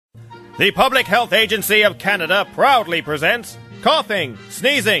The Public Health Agency of Canada proudly presents coughing,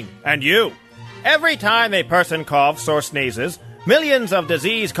 sneezing, and you. Every time a person coughs or sneezes, millions of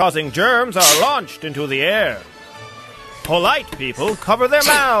disease-causing germs are launched into the air. Polite people cover their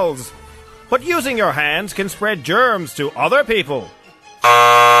mouths, but using your hands can spread germs to other people.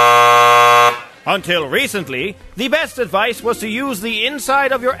 Until recently, the best advice was to use the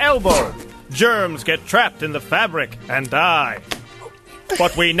inside of your elbow. Germs get trapped in the fabric and die.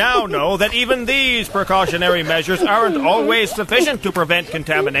 But we now know that even these precautionary measures aren't always sufficient to prevent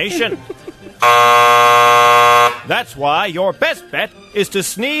contamination. That's why your best bet is to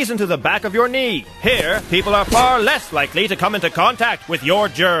sneeze into the back of your knee. Here, people are far less likely to come into contact with your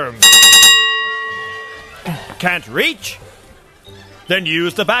germs. Can't reach? Then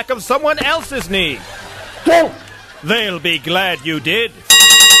use the back of someone else's knee. They'll be glad you did.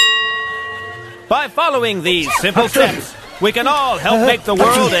 By following these simple steps, we can all help make the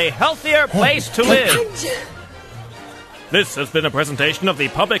world a healthier place to live. This has been a presentation of the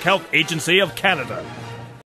Public Health Agency of Canada.